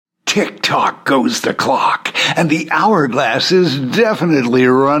Tick-tock goes the clock, and the hourglass is definitely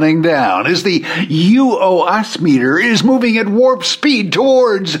running down as the you-owe-us meter is moving at warp speed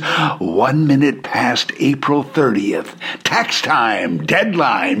towards 1 minute past April 30th. Tax time,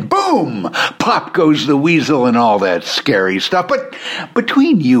 deadline, boom! Pop goes the weasel and all that scary stuff. But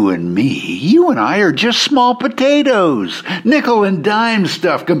between you and me, you and I are just small potatoes, nickel and dime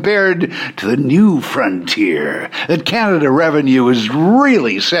stuff compared to the new frontier that Canada Revenue is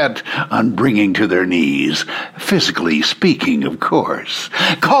really set on bringing to their knees. Physically speaking, of course.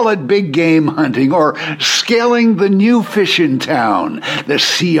 Call it big game hunting or scaling the new fish in town. The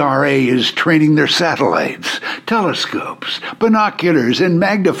CRA is training their satellites, telescopes, binoculars, and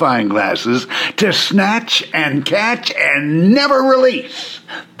magnifying glasses to snatch and catch and never release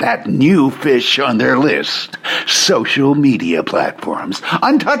that new fish on their list. Social media platforms.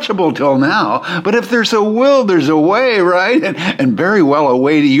 Untouchable till now, but if there's a will, there's a way, right? And very well a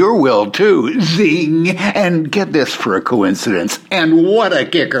way to your will, too. Zing! And get this for a coincidence, and what a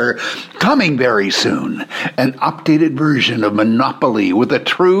kicker! Coming very soon, an updated version of Monopoly with a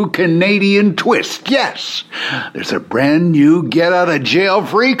true Canadian twist. Yes! There's a brand new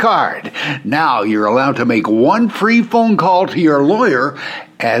get-out-of-jail-free card. Now you're allowed to make one free phone call to your lawyer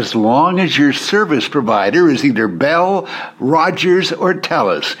as long as your service provider is either Bell, Rogers, or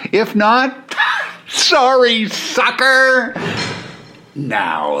TELUS. If not, sorry, sucker!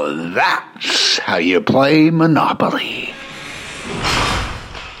 Now that's how you play Monopoly.